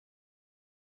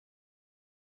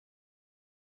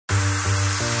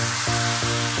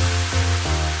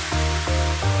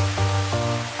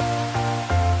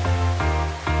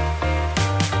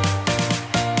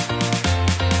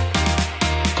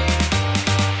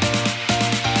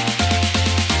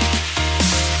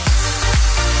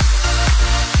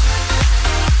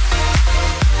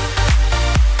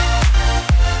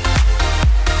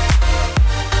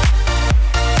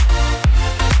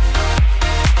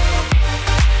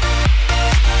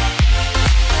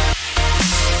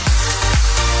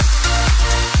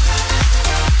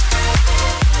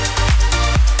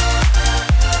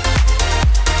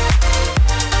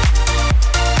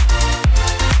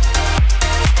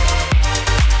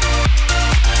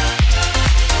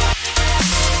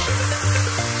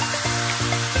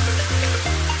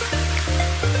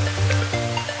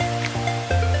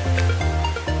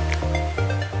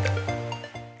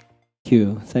Thank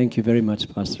you. Thank you very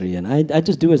much, Pastor Ian. I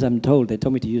just do as I'm told. They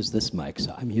told me to use this mic,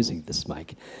 so I'm using this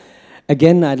mic.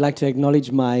 Again, I'd like to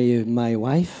acknowledge my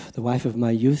wife, the wife of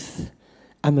my youth.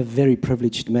 I'm a very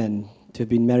privileged man to have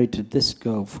been married to this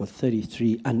girl for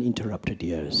 33 uninterrupted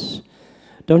years.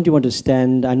 Don't you want to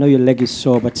stand? I know your leg is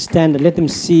sore, but stand and let them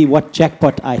see what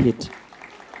jackpot I hit.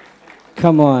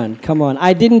 Come on, come on.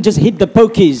 I didn't just hit the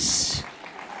pokies.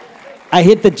 I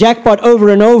hit the jackpot over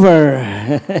and over.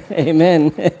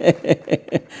 Amen.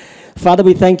 Father,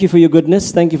 we thank you for your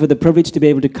goodness. Thank you for the privilege to be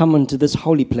able to come into this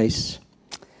holy place.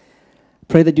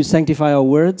 Pray that you sanctify our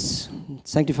words,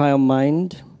 sanctify our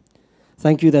mind.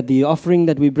 Thank you that the offering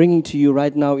that we're bringing to you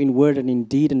right now in word and in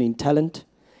deed and in talent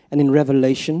and in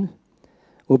revelation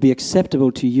will be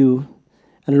acceptable to you.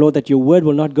 And Lord, that your word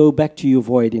will not go back to you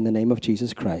void in the name of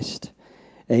Jesus Christ.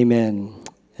 Amen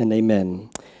and amen.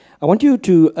 I want you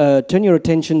to turn your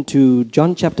attention to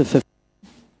John chapter 15.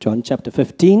 John chapter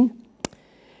 15.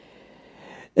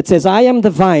 It says, I am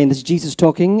the vine, this is Jesus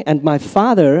talking, and my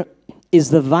Father is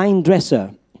the vine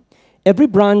dresser. Every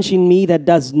branch in me that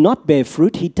does not bear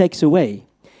fruit, he takes away.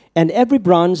 And every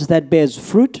branch that bears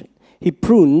fruit, he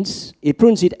prunes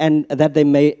it, and that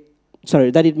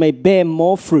it may bear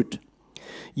more fruit.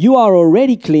 You are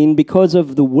already clean because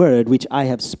of the word which I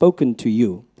have spoken to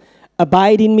you.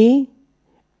 Abide in me,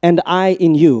 and I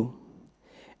in you.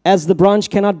 As the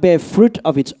branch cannot bear fruit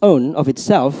of its own, of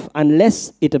itself,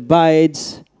 unless it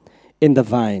abides in the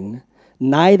vine,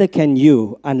 neither can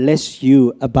you unless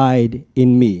you abide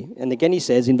in me. And again he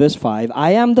says in verse 5,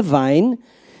 I am the vine,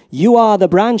 you are the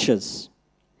branches.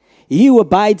 He who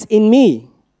abides in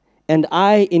me, and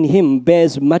I in him,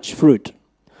 bears much fruit.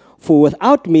 For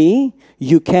without me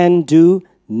you can do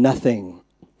nothing.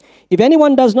 If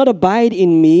anyone does not abide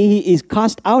in me, he is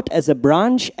cast out as a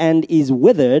branch and is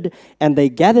withered, and they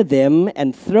gather them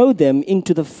and throw them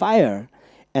into the fire,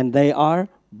 and they are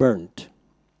burnt.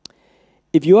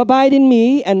 If you abide in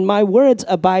me, and my words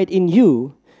abide in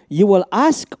you, you will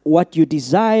ask what you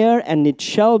desire, and it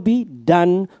shall be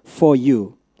done for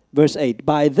you. Verse 8,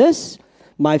 by this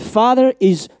my Father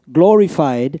is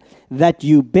glorified, that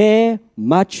you bear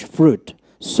much fruit,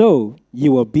 so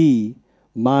you will be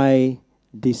my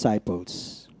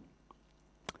disciples.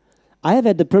 I have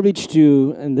had the privilege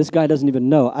to, and this guy doesn't even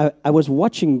know, I was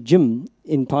watching Jim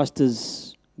in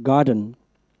Pastor's garden.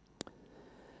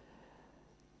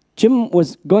 Jim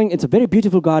was going, it's a very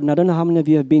beautiful garden. I don't know how many of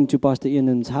you have been to Pastor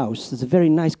Ian's house. There's a very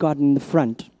nice garden in the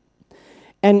front.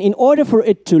 And in order for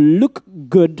it to look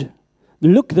good,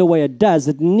 look the way it does,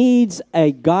 it needs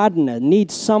a gardener,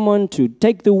 needs someone to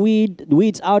take the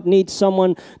weeds out, needs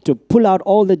someone to pull out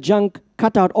all the junk,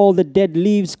 cut out all the dead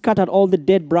leaves, cut out all the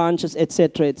dead branches,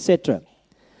 etc., etc.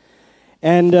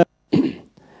 And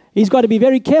he's got to be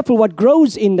very careful what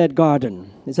grows in that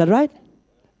garden. Is that right?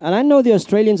 And I know the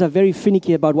Australians are very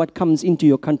finicky about what comes into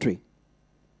your country.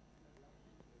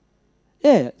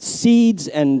 Yeah, seeds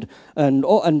and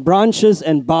branches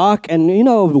and bark and,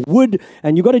 wood,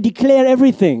 and you got to declare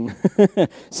everything.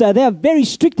 So they are very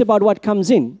strict about what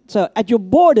comes in. So at your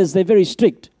borders, they're very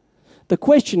strict. The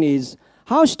question is,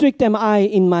 how strict am I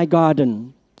in my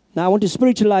garden? Now, I want to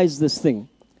spiritualize this thing.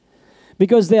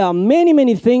 Because there are many,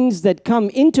 many things that come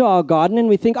into our garden and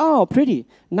we think, oh, pretty,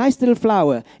 nice little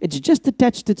flower. It's just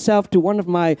attached itself to one of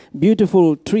my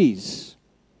beautiful trees.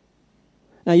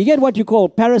 Now, you get what you call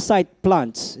parasite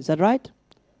plants. Is that right?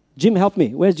 Jim, help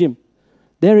me. Where's Jim?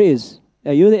 There he is.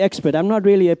 You're the expert. I'm not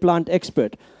really a plant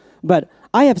expert. But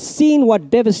I have seen what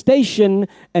devastation,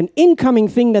 an incoming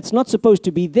thing that's not supposed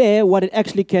to be there, what it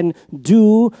actually can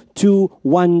do to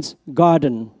one's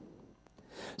garden.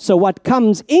 So what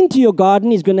comes into your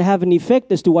garden is going to have an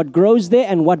effect as to what grows there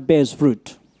and what bears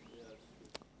fruit.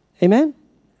 Amen?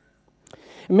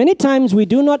 Many times we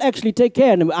do not actually take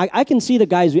care. And I can see the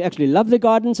guys who actually love their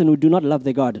gardens and who do not love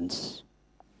their gardens.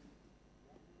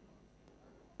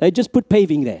 They just put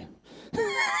paving there.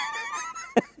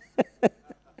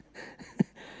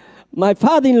 My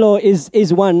father-in-law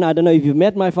is one. I don't know if you've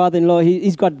met my father-in-law.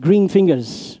 He's got green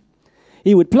fingers.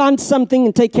 He would plant something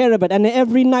and take care of it. And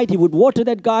every night he would water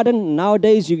that garden.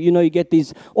 Nowadays, you get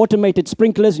these automated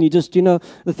sprinklers and you just, the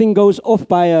thing goes off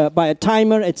by a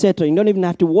timer, etc. You don't even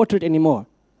have to water it anymore.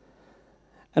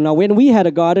 And now when we had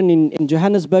a garden in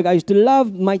Johannesburg, I used to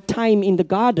love my time in the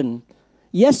garden.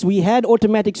 Yes, we had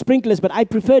automatic sprinklers, but I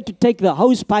preferred to take the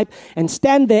hose pipe and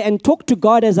stand there and talk to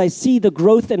God as I see the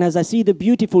growth and as I see the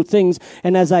beautiful things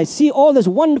and as I see all this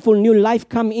wonderful new life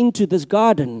come into this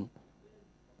garden.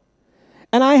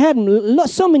 And I had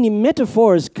so many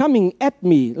metaphors coming at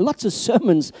me, lots of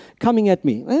sermons coming at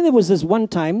me. And there was this one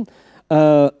time,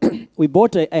 we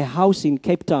bought a house in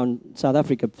Cape Town, South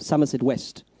Africa, Somerset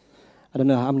West. I don't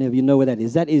know how many of you know where that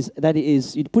is. That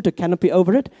is, you put a canopy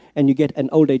over it and you get an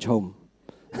old age home.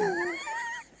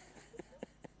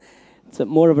 It's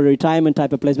more of a retirement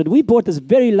type of place. But we bought this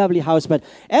very lovely house. But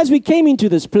as we came into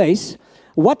this place,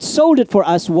 what sold it for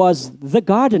us was the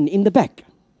garden in the back.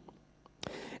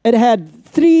 It had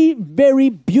 3 very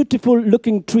beautiful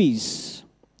looking trees.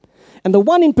 And the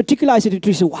one in particular, I said to the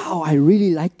tree, so, wow, I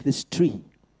really like this tree.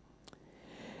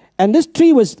 And this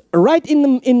tree was right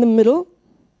in the middle.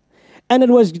 And it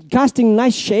was casting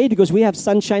nice shade because we have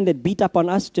sunshine that beat up on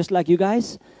us, just like you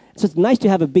guys. So it's nice to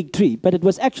have a big tree. But it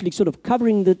was actually sort of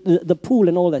covering the pool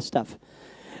and all that stuff.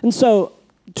 And so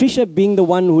Tricia, being the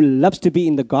one who loves to be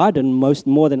in the garden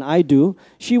more than I do,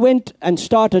 she went and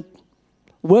started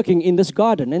working in this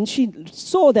garden. And she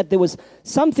saw that there was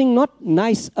something not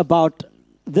nice about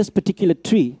this particular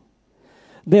tree.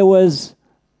 There was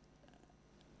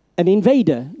an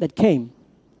invader that came.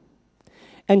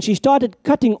 And she started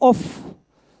cutting off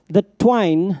the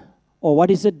twine, or what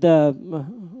is it, the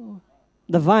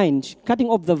vine, cutting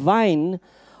off the vine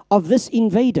of this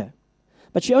invader.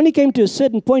 But she only came to a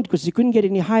certain point because she couldn't get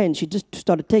any higher, and she just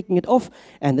started taking it off,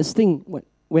 and this thing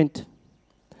went.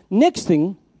 Next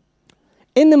thing,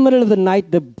 in the middle of the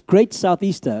night, the great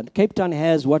southeaster, Cape Town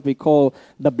has what we call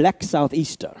the black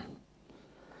southeaster.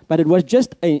 But it was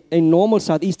just a normal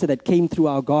southeaster that came through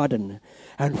our garden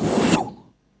and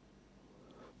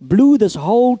blew this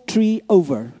whole tree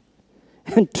over.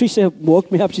 And Tricia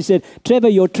woke me up. She said, Trevor,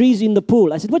 your tree's in the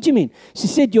pool. I said, what do you mean? She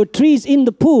said, your tree's in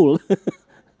the pool.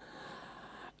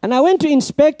 And I went to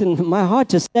inspect, and my heart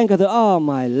just sank. I thought, oh,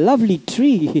 my lovely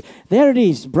tree. There it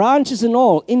is, branches and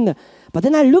all. But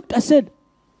then I looked, I said,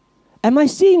 am I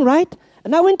seeing right?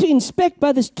 And I went to inspect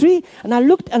by this tree, and I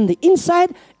looked on the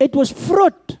inside. It was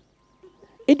fruit.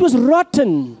 It was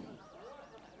rotten.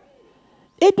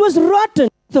 It was rotten.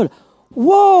 I thought,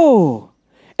 whoa.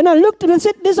 And I looked and I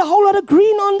said, there's a whole lot of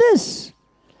green on this.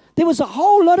 There was a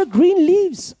whole lot of green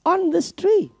leaves on this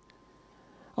tree.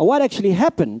 And what actually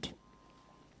happened,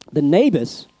 the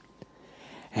neighbors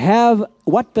have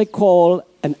what they call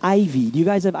an ivy. Do you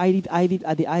guys have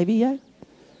the ivy here?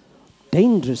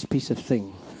 Dangerous piece of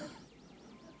thing.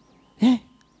 Yeah.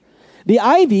 The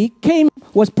ivy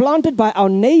was planted by our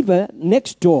neighbor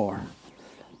next door.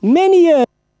 Many years.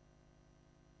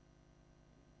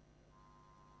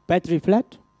 Battery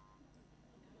flat?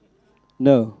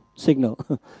 No, signal.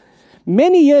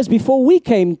 Many years before we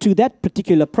came to that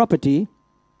particular property,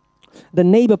 the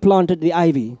neighbor planted the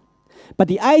ivy. But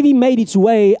the ivy made its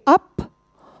way up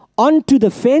onto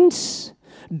the fence,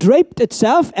 draped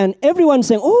itself, and everyone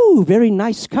saying, oh, very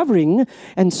nice covering.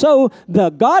 And so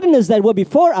the gardeners that were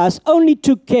before us only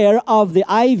took care of the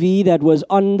ivy that was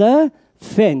on the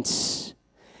fence.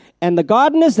 And the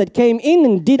gardeners that came in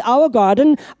and did our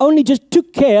garden only just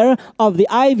took care of the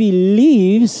ivy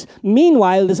leaves.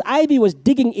 Meanwhile, this ivy was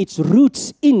digging its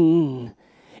roots in.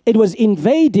 It was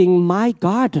invading my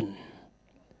garden.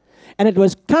 And it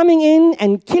was coming in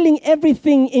and killing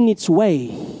everything in its way,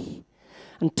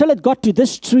 until it got to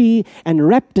this tree and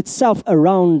wrapped itself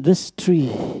around this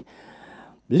tree.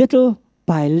 Little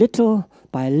by little,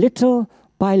 by little,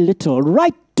 by little,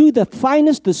 right to the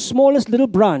finest, the smallest little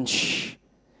branch.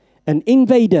 An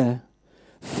invader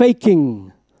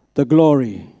faking the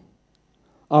glory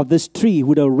of this tree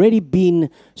would already been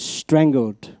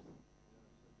strangled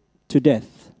to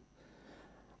death.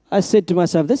 I said to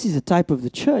myself, this is a type of the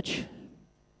church.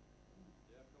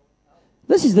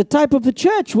 This is the type of the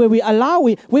church where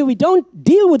where we don't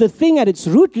deal with the thing at its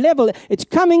root level. It's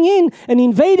coming in. An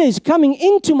invader is coming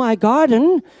into my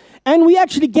garden, and we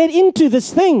actually get into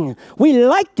this thing. We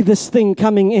like this thing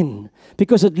coming in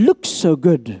because it looks so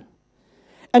good.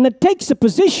 And it takes a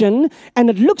position, and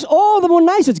it looks all the more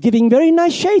nice. It's giving very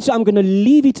nice shade, so I'm going to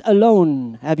leave it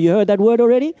alone. Have you heard that word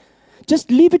already? Just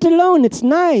leave it alone. It's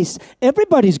nice.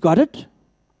 Everybody's got it.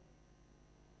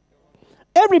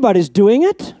 Everybody's doing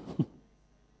it.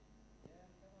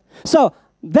 So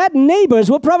that neighbors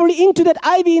were probably into that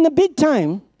ivy in the big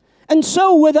time. And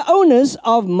so were the owners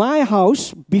of my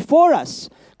house before us,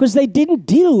 because they didn't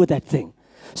deal with that thing.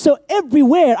 So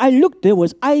everywhere I looked, there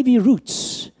was ivy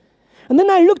roots. And then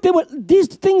I looked, these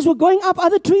things were going up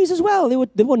other trees as well. There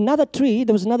was another tree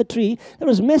that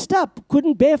was messed up,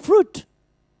 couldn't bear fruit.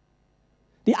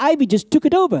 The ivy just took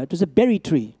it over. It was a berry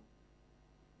tree.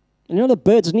 And you know the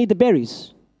birds need the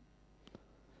berries.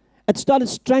 It started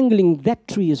strangling that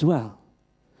tree as well.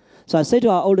 So I said to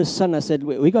our oldest son, I said,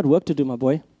 we got work to do, my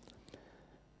boy.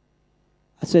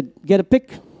 I said, get a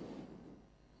pick.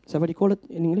 Is that what you call it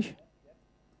in English?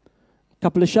 A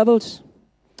couple of shovels.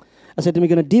 I said, we're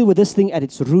going to deal with this thing at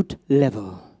its root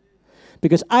level.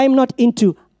 Because I'm not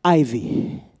into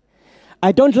ivy.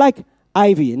 I don't like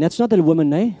Ivy. And that's not the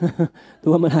woman, eh? The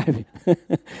woman Ivy.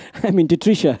 I mean,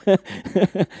 Patricia.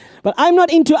 But I'm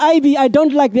not into ivy. I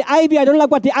don't like the ivy. I don't like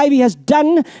what the ivy has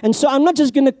done. And so I'm not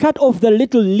just going to cut off the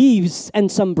little leaves and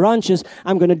some branches.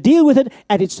 I'm going to deal with it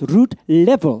at its root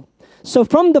level. So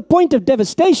from the point of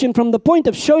devastation, from the point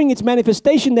of showing its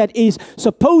manifestation that is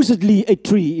supposedly a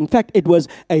tree, in fact, it was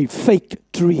a fake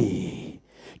tree.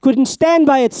 It couldn't stand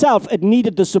by itself. It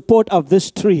needed the support of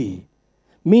this tree.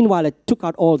 Meanwhile, it took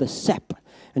out all the sap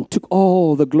and took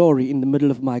all the glory in the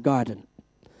middle of my garden.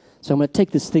 So I'm going to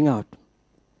take this thing out.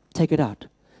 Take it out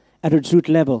at its root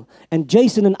level. And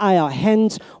Jason and I, our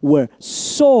hands were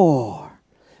sore.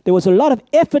 There was a lot of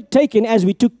effort taken as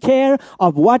we took care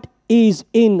of what is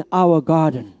in our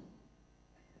garden.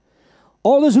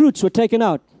 All those roots were taken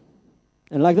out.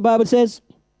 And like the Bible says,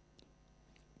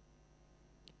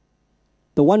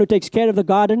 the one who takes care of the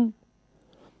garden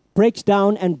breaks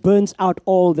down and burns out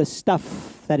all the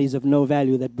stuff that is of no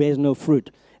value, that bears no fruit.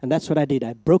 And that's what I did.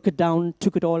 I broke it down,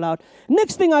 took it all out.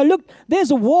 Next thing I looked,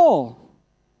 there's a wall.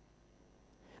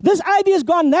 This ivy has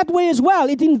gone that way as well.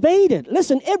 It invaded.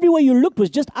 Listen, everywhere you looked was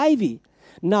just ivy.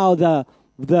 Now,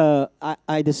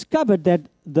 I discovered that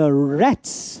the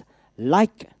rats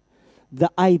like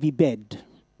the ivy bed.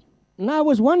 And I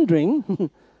was wondering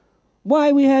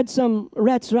why we had some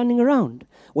rats running around.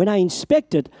 When I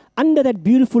inspected, under that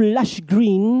beautiful lush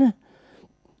green,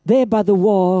 there by the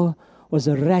wall was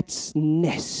a rat's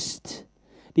nest.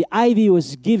 The ivy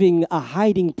was giving a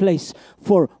hiding place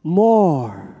for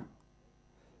more.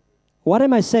 What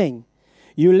am I saying?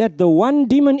 You let the one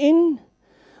demon in,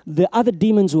 the other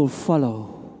demons will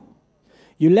follow.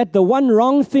 You let the one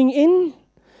wrong thing in,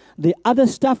 the other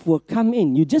stuff will come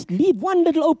in. You just leave one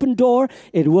little open door,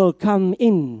 it will come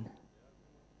in.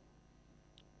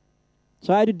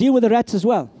 So I had to deal with the rats as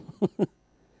well. The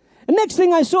next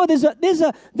thing I saw,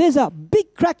 there's a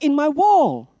big crack in my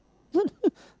wall.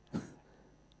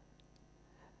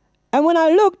 And when I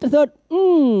looked, I thought,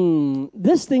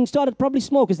 this thing started probably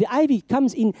small, because the ivy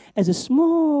comes in as a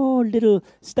small little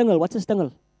stungle. What's a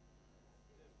stungle?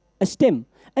 A stem.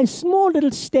 A small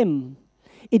little stem.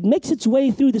 It makes its way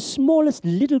through the smallest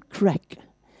little crack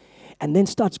and then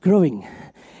starts growing.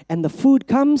 And the food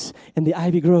comes and the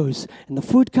ivy grows. And the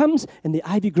food comes and the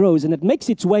ivy grows. And it makes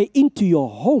its way into your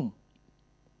home.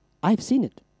 I've seen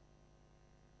it.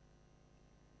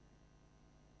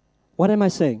 What am I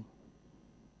saying?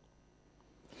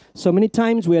 So many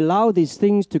times we allow these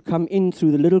things to come in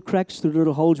through the little cracks, through the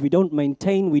little holes. We don't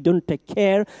maintain, we don't take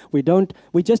care, we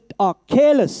just are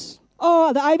careless.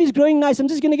 Oh, the ivy's growing nice. I'm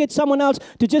just going to get someone else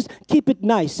to just keep it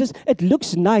nice. It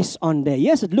looks nice on there.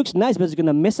 Yes, it looks nice, but it's going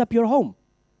to mess up your home.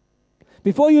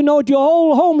 Before you know it, your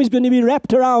whole home is going to be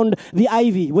wrapped around the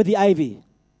ivy, with the ivy.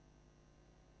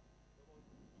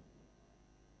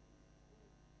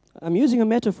 I'm using a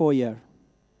metaphor here.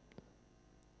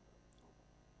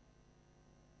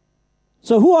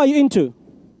 So who are you into?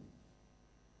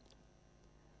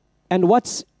 And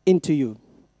what's into you?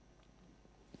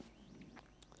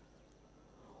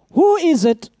 Who is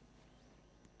it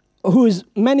whose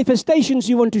manifestations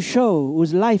you want to show,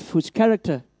 whose life, whose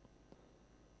character,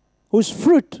 whose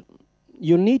fruit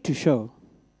you need to show?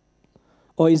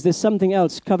 Or is there something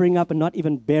else covering up and not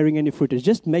even bearing any fruit? It's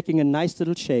just making a nice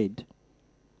little shade.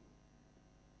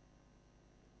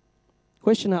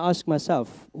 Question I ask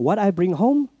myself, what I bring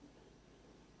home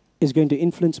is going to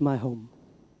influence my home.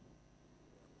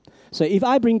 So if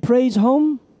I bring praise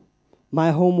home,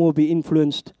 my home will be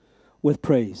influenced with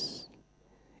praise.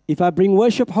 If I bring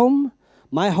worship home,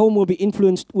 my home will be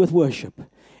influenced with worship.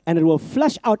 And it will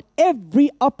flush out every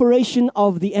operation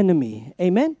of the enemy.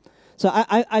 Amen? So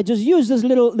I just use this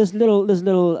little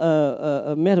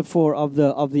metaphor of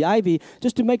the ivy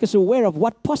just to make us aware of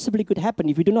what possibly could happen.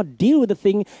 If you do not deal with the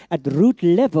thing at the root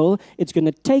level, it's going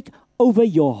to take over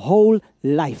your whole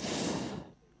life.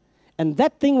 And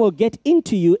that thing will get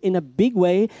into you in a big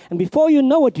way. And before you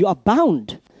know it, you are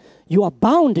bound. You are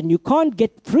bound and you can't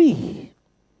get free.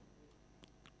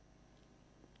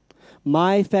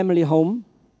 My family home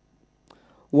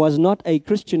was not a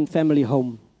Christian family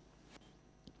home.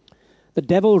 The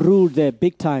devil ruled there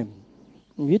big time.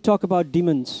 When you talk about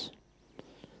demons,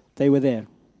 they were there.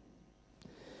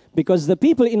 Because the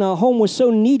people in our home were so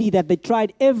needy that they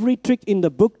tried every trick in the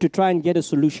book to try and get a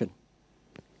solution,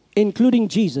 including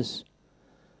Jesus.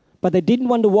 But they didn't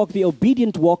want to walk the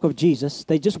obedient walk of Jesus.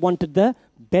 They just wanted the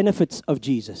benefits of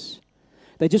Jesus.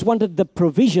 They just wanted the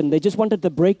provision. They just wanted the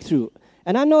breakthrough.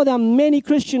 And I know there are many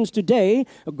Christians today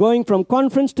going from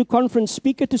conference to conference,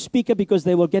 speaker to speaker, because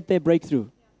they will get their breakthrough.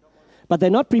 But they're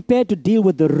not prepared to deal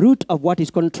with the root of what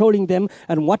is controlling them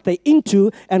and what they're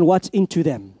into and what's into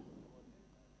them.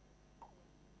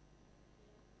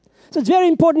 So it's very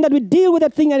important that we deal with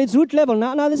that thing at its root level.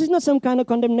 Now, this is not some kind of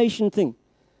condemnation thing.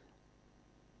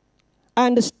 I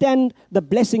understand the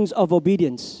blessings of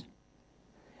obedience.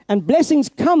 And blessings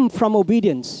come from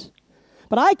obedience.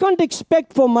 But I can't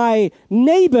expect for my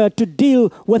neighbor to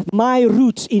deal with my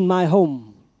roots in my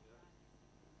home.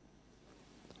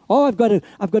 Oh, I've got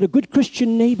a good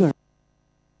Christian neighbor.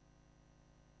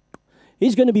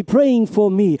 He's going to be praying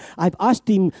for me. I've asked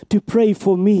him to pray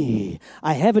for me.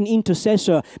 I have an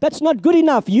intercessor. That's not good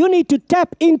enough. You need to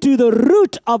tap into the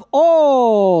root of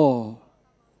all.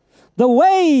 The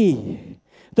way,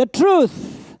 the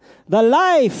truth, the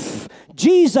life,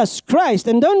 Jesus Christ.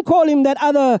 And don't call him that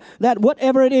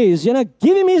whatever it is.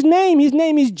 Give him his name. His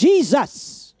name is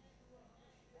Jesus.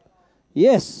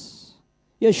 Yes.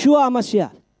 Yeshua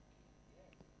HaMashiach.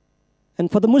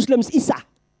 And for the Muslims, Isa.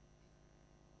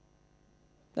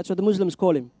 That's what the Muslims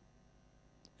call him.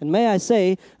 And may I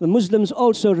say, the Muslims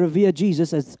also revere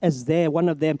Jesus as one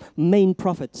of their main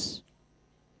prophets.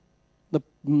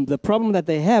 The problem that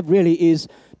they have really is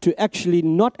to actually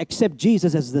not accept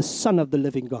Jesus as the Son of the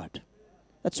living God.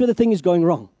 That's where the thing is going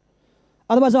wrong.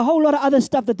 Otherwise, a whole lot of other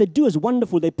stuff that they do is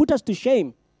wonderful. They put us to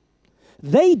shame.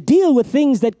 They deal with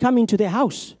things that come into their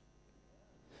house.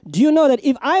 Do you know that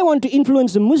if I want to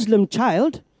influence a Muslim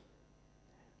child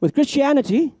with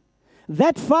Christianity,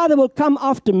 that father will come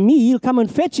after me. He'll come and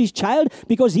fetch his child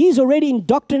because he's already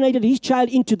indoctrinated his child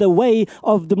into the way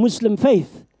of the Muslim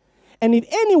faith. And if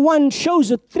anyone shows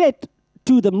a threat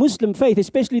to the Muslim faith,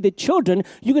 especially the children,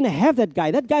 you're going to have that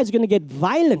guy. That guy's going to get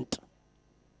violent.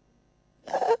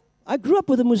 I grew up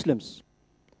with the Muslims.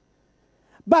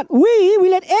 But we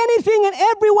let anything and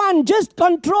everyone just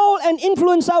control and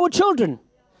influence our children.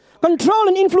 Control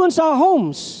and influence our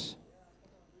homes.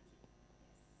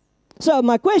 So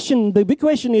my question, the big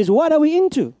question is, what are we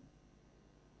into?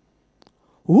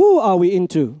 Who are we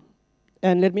into?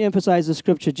 And let me emphasize the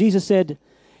scripture. Jesus said,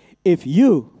 if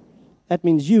you, that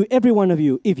means you, every one of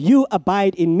you, if you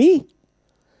abide in me,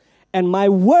 and my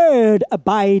word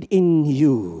abide in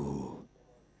you.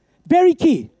 Very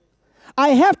key. I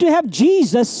have to have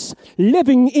Jesus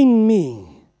living in me.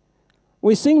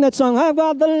 We sing that song, I've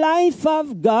got the life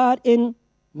of God in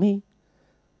me.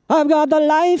 I've got the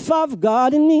life of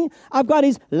God in me. I've got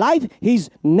his life, his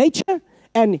nature,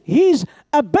 and his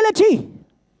ability.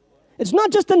 It's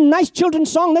not just a nice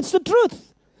children's song, that's the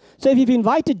truth. So if you've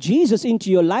invited Jesus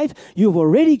into your life, you've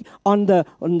already on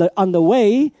the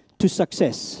way to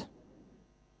success.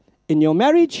 In your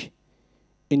marriage,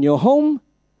 in your home,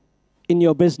 in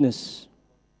your business.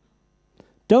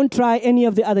 Don't try any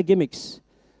of the other gimmicks.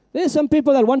 There's some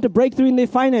people that want to break through in their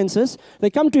finances. They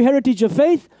come to Heritage of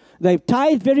Faith. They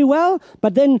tithe very well,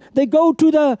 but then they go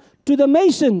to the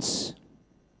Masons,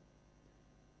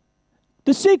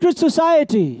 the secret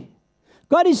society.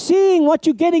 God is seeing what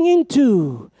you're getting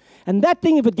into. And that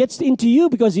thing, if it gets into you,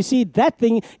 because you see, that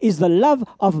thing is the love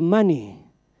of money.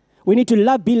 We need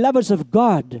to be lovers of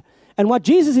God. And what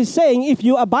Jesus is saying, if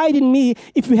you abide in me,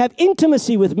 if you have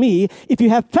intimacy with me, if you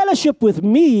have fellowship with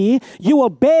me, you will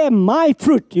bear my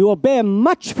fruit. You will bear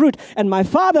much fruit, and my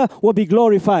Father will be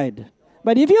glorified.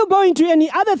 But if you go into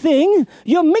any other thing,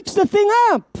 you mix the thing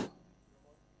up.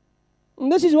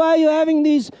 And this is why you're having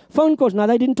these phone calls. Now,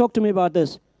 they didn't talk to me about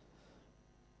this.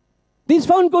 These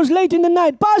phone calls late in the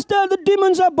night. Pastor, the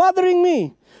demons are bothering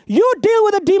me. You deal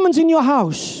with the demons in your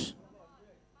house.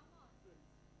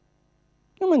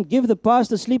 Come and give the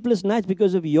pastor sleepless nights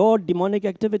because of your demonic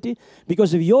activity,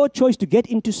 because of your choice to get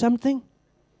into something.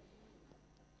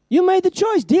 You made the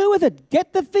choice. Deal with it.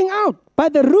 Get the thing out by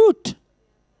the root.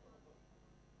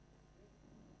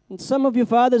 And some of you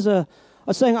fathers are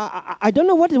saying, I don't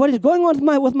know what is going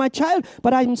on with my child,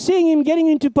 but I'm seeing him getting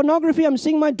into pornography. I'm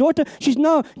seeing my daughter. She's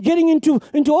now getting into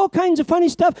all kinds of funny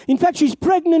stuff. In fact, she's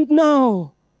pregnant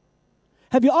now.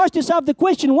 Have you asked yourself the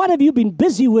question, what have you been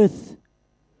busy with?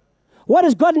 What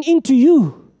has gotten into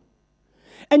you?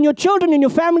 And your children and your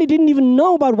family didn't even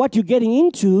know about what you're getting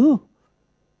into.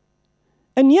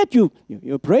 And yet you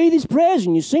pray these prayers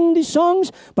and you sing these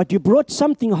songs, but you brought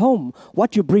something home.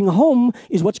 What you bring home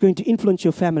is what's going to influence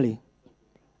your family.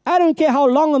 I don't care how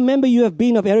long a member you have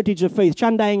been of Heritage of Faith,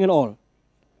 Chandaying and all.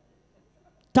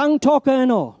 Tongue talker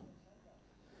and all.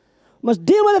 Must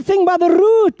deal with the thing by the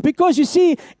root, because you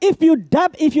see, if you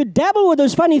dabble with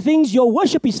those funny things, your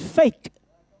worship is fake.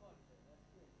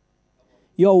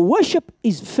 Your worship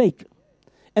is fake.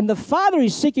 And the Father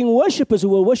is seeking worshipers who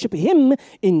will worship Him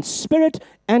in spirit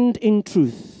and in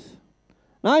truth.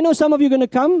 Now, I know some of you are going to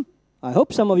come. I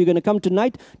hope some of you are going to come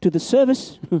tonight to the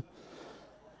service,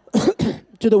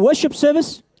 to the worship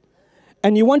service,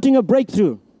 and you're wanting a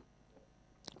breakthrough.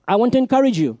 I want to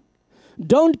encourage you.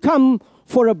 Don't come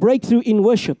for a breakthrough in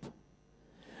worship,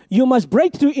 you must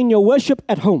break through in your worship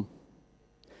at home,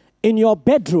 in your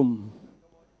bedroom.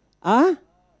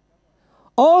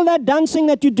 All that dancing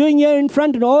that you're doing here in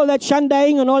front and all that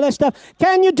shandaying and all that stuff,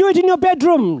 can you do it in your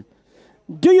bedroom?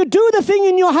 Do you do the thing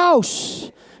in your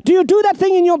house? Do you do that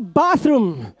thing in your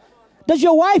bathroom? Does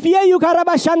your wife hear you?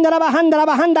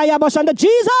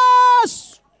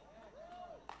 Jesus!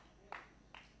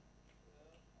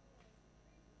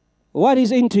 What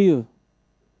is into you?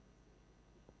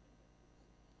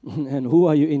 And who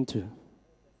are you into?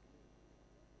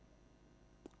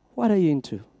 What are you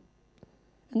into?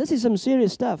 And this is some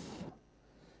serious stuff.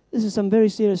 This is some very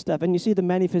serious stuff. And you see the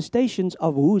manifestations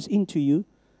of who's into you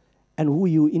and who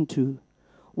you into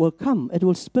will come. It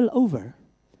will spill over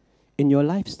in your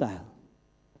lifestyle.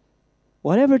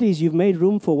 Whatever it is you've made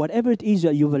room for, whatever it is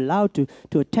that you've allowed to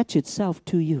attach itself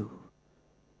to you.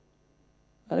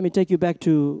 Let me take you back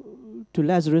to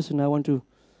Lazarus, and I want to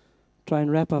try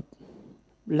and wrap up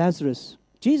Lazarus.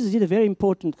 Jesus did a very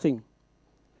important thing.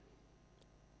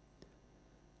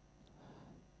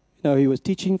 He was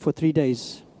teaching for 3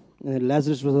 days. And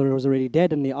Lazarus was already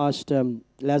dead, and he asked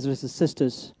Lazarus'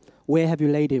 sisters, where have you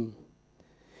laid him?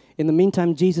 In the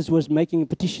meantime, Jesus was making a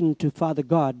petition to Father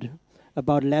God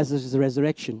about Lazarus'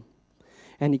 resurrection.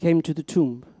 And he came to the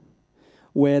tomb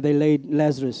where they laid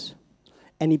Lazarus.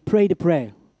 And he prayed a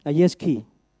prayer. Now, here's key.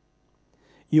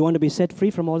 You want to be set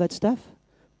free from all that stuff?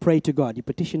 Pray to God. You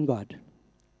petition God.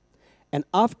 And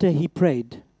after he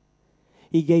prayed,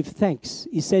 he gave thanks.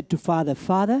 He said to Father,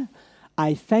 Father,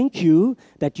 I thank you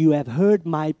that you have heard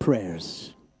my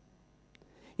prayers.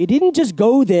 He didn't just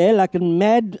go there like a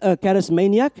mad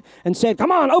charismaniac and said,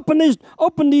 come on, open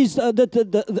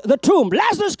the tomb.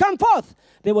 Lazarus, come forth.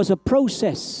 There was a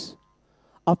process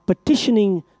of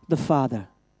petitioning the Father.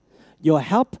 Your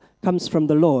help comes from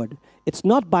the Lord. It's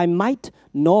not by might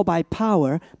nor by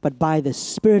power, but by the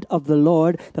Spirit of the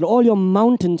Lord that all your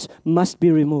mountains must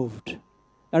be removed.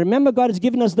 Now remember, God has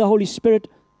given us the Holy Spirit,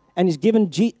 and He's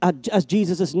given us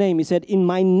Jesus' name. He said, in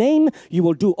my name you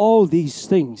will do all these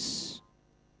things.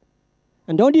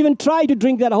 And don't even try to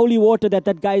drink that holy water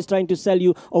that guy is trying to sell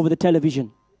you over the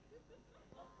television.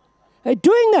 Hey,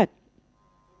 doing that.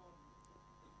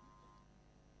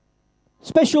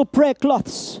 Special prayer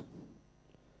cloths.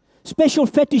 Special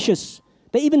fetishes.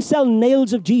 They even sell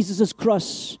nails of Jesus'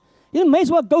 cross. You may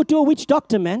as well go to a witch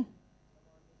doctor, man.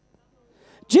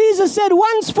 Jesus said,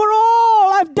 once for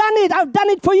all, I've done it. I've done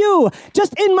it for you.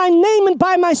 Just in my name and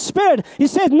by my Spirit. He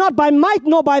said, not by might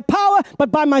nor by power,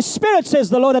 but by my Spirit, says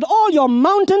the Lord, that all your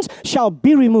mountains shall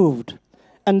be removed.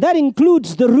 And that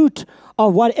includes the root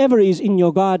of whatever is in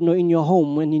your garden or in your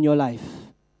home and in your life.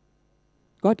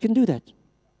 God can do that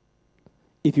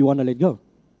if you want to let go.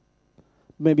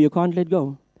 Maybe you can't let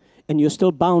go. And you're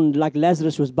still bound like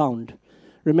Lazarus was bound.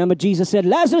 Remember, Jesus said,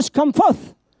 Lazarus, come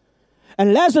forth.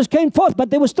 And Lazarus came forth,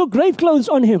 but there were still grave clothes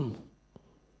on him.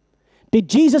 Did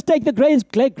Jesus take the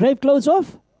grave clothes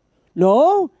off?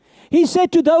 No. He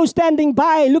said to those standing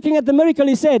by, looking at the miracle,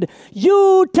 he said,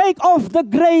 you take off the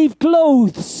grave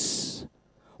clothes.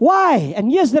 Why?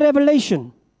 And here's the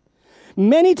revelation.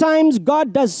 Many times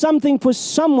God does something for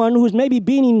someone who's maybe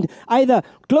been in either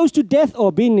close to death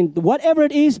or been in whatever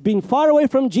it is, been far away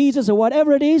from Jesus or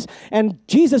whatever it is, and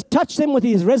Jesus touched them with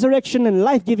His resurrection and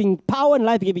life-giving power and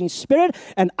life-giving Spirit,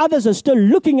 and others are still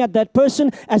looking at that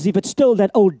person as if it's still that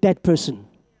old dead person.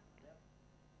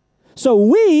 So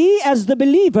we, as the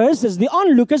believers, as the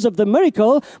onlookers of the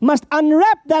miracle, must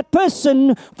unwrap that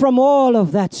person from all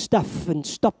of that stuff and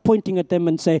stop pointing at them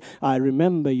and say, I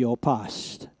remember your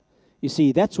past. You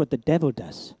see, that's what the devil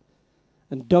does.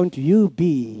 And don't you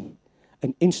be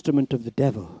an instrument of the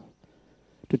devil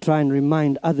to try and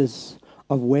remind others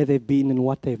of where they've been and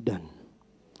what they've done.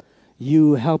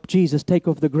 You help Jesus take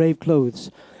off the grave clothes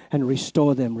and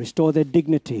restore them, restore their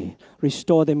dignity,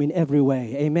 restore them in every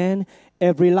way. Amen?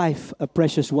 Every life a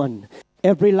precious one.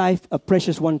 Every life a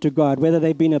precious one to God, whether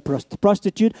they've been a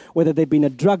prostitute, whether they've been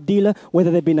a drug dealer, whether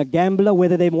they've been a gambler,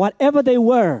 whatever they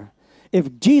were.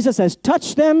 If Jesus has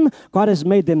touched them, God has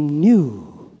made them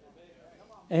new.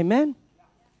 Amen?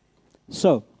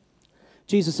 So,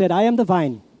 Jesus said, I am the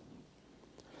vine.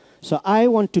 So I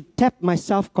want to tap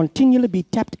myself, continually be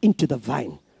tapped into the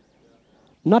vine.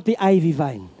 Not the ivy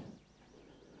vine.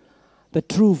 The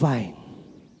true vine,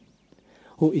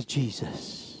 who is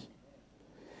Jesus.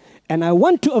 And I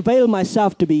want to avail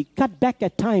myself to be cut back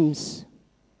at times.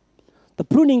 The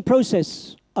pruning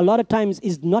process, a lot of times,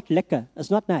 is not lekker.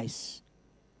 It's not nice.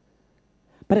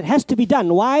 But it has to be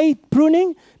done. Why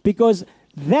pruning? Because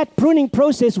that pruning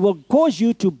process will cause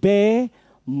you to bear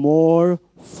more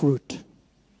fruit.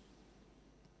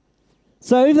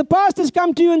 So if the pastors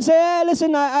come to you and say, hey,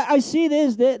 listen, I see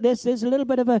there's a little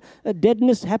bit of a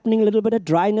deadness happening, a little bit of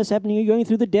dryness happening, you're going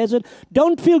through the desert,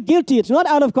 don't feel guilty. It's not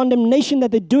out of condemnation that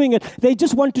they're doing it. They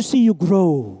just want to see you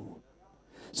grow.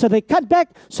 So they cut back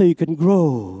so you can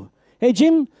grow. Hey,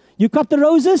 Jim, you cut the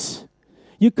roses,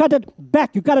 you cut it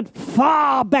back, you cut it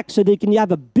far back so that you can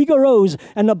have a bigger rose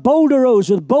and a bolder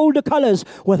rose with bolder colors,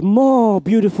 with more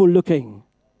beautiful looking.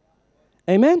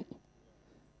 Amen?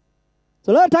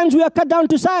 So a lot of times we are cut down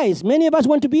to size. Many of us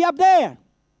want to be up there.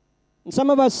 And some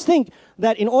of us think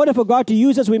that in order for God to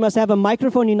use us, we must have a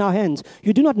microphone in our hands.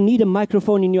 You do not need a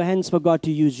microphone in your hands for God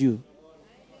to use you.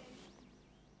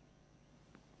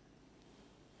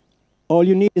 All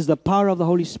you need is the power of the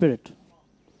Holy Spirit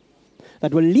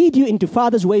that will lead you into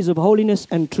Father's ways of holiness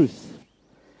and truth.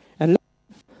 And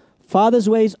Father's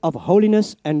ways of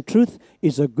holiness and truth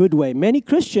is a good way. Many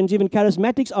Christians, even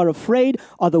charismatics, are afraid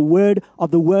of the word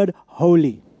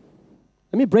holy.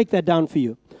 Let me break that down for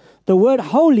you. The word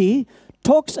holy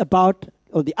talks about,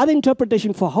 or the other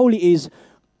interpretation for holy is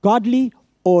godly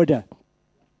order.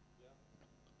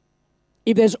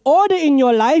 If there's order in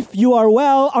your life, you are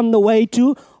well on the way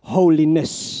to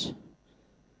holiness.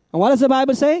 And what does the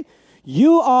Bible say?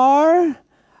 You are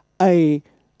a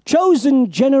chosen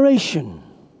generation,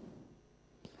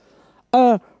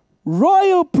 a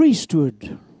royal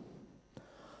priesthood,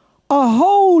 a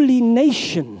holy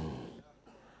nation,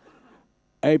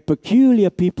 a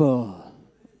peculiar people.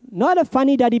 Not a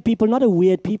funny-duddy people, not a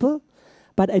weird people,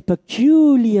 but a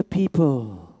peculiar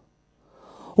people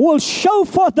who will show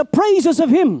forth the praises of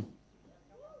Him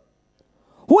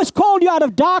who has called you out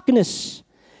of darkness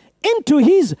into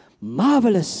His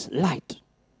marvelous light.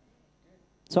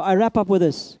 So I wrap up with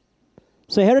this.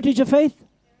 So, heritage of faith,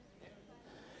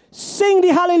 sing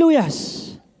the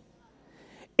hallelujahs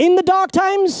in the dark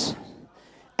times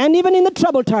and even in the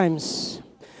troubled times.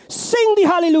 Sing the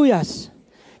hallelujahs.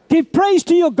 Give praise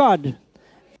to your God.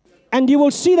 And you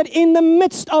will see that in the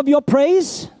midst of your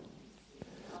praise,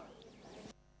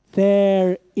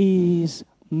 there is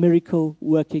miracle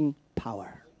working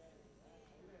power.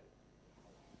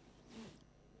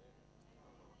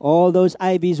 All those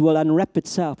ivies will unwrap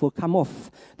itself, will come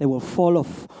off. They will fall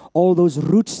off. All those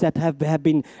roots that have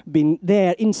been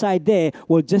there, inside there,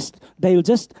 they'll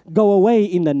just go away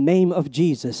in the name of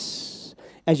Jesus.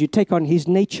 As you take on His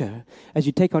nature, as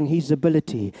you take on His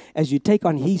ability, as you take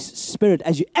on His Spirit,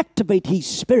 as you activate His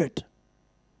Spirit.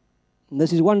 And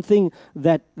this is one thing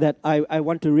that I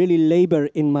want to really labor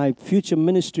in my future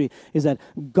ministry, is that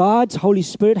God's Holy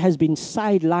Spirit has been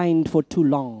sidelined for too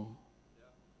long.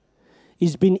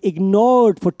 He's been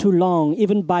ignored for too long,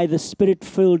 even by the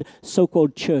Spirit-filled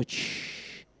so-called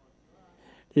church.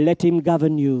 Let Him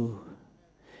govern you.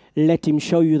 Let Him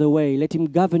show you the way. Let Him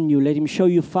govern you. Let Him show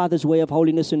you Father's way of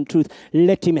holiness and truth.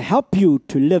 Let Him help you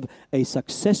to live a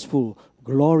successful,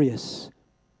 glorious,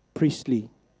 priestly,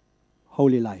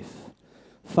 holy life.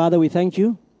 Father, we thank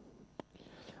you.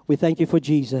 We thank you for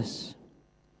Jesus.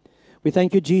 We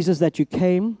thank you, Jesus, that you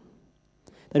came,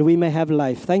 that we may have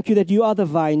life. Thank you that you are the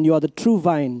vine, you are the true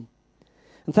vine.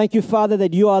 And thank you, Father,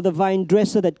 that you are the vine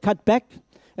dresser that cut back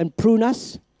and prune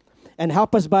us and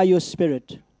help us by your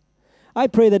Spirit. I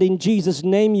pray that in Jesus'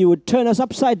 name you would turn us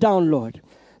upside down, Lord.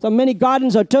 So many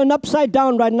gardens are turned upside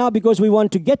down right now because we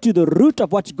want to get to the root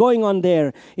of what's going on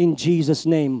there in Jesus'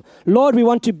 name. Lord, we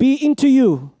want to be into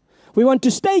you. We want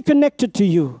to stay connected to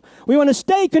you. We want to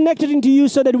stay connected into you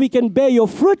so that we can bear your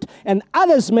fruit and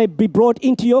others may be brought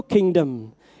into your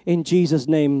kingdom. In Jesus'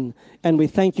 name. And we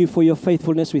thank you for your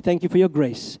faithfulness. We thank you for your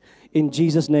grace. In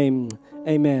Jesus' name,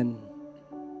 amen.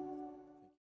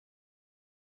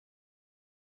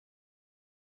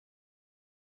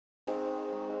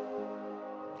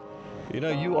 You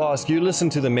know, you listen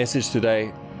to the message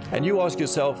today, and you ask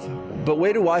yourself, but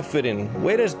where do I fit in?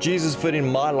 Where does Jesus fit in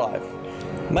my life?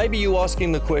 Maybe you're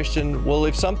asking the question, well,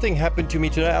 if something happened to me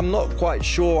today, I'm not quite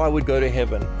sure I would go to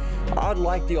heaven. I'd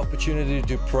like the opportunity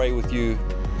to pray with you,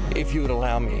 if you would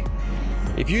allow me.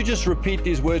 If you just repeat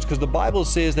these words, because the Bible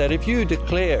says that if you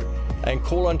declare and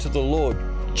call unto the Lord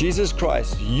Jesus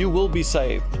Christ, you will be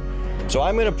saved. So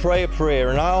I'm going to pray a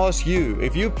prayer, and I ask you,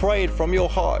 if you pray it from your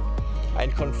heart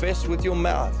and confess with your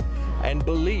mouth and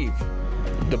believe,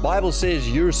 the Bible says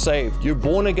you're saved, you're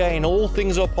born again, all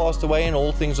things are passed away and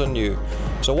all things are new.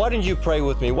 So why don't you pray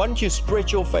with me? Why don't you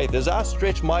stretch your faith as I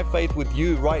stretch my faith with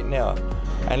you right now,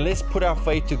 and let's put our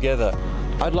faith together.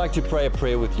 I'd like to pray a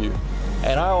prayer with you,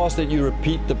 and I ask that you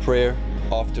repeat the prayer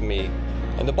after me.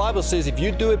 And the Bible says if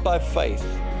you do it by faith,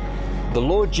 the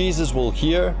Lord Jesus will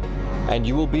hear and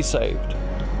you will be saved.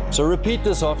 So repeat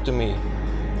this after me.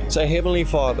 Say, Heavenly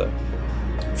Father,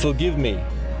 forgive me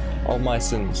of my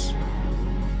sins.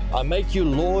 I make you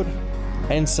Lord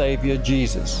and Savior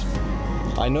Jesus.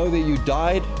 I know that you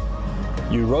died,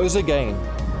 you rose again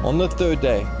on the third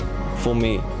day for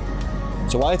me.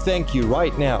 So I thank you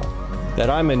right now that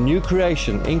I'm a new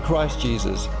creation in Christ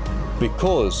Jesus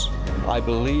because I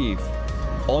believe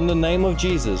on the name of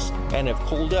Jesus and have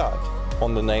called out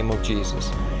on the name of Jesus.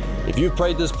 If you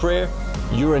prayed this prayer,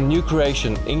 you're a new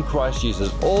creation in Christ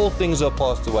Jesus. All things are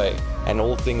passed away and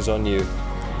all things are new.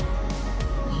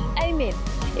 Amen.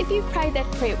 If you've prayed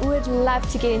that prayer, we would love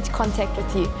to get into contact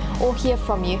with you or hear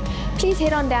from you. Please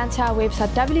head on down to our website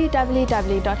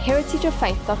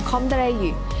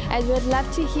www.heritageoffaith.com.au, as we would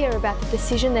love to hear about the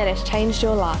decision that has changed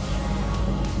your life.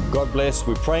 God bless.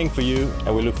 We're praying for you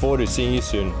and we look forward to seeing you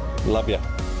soon. Love you.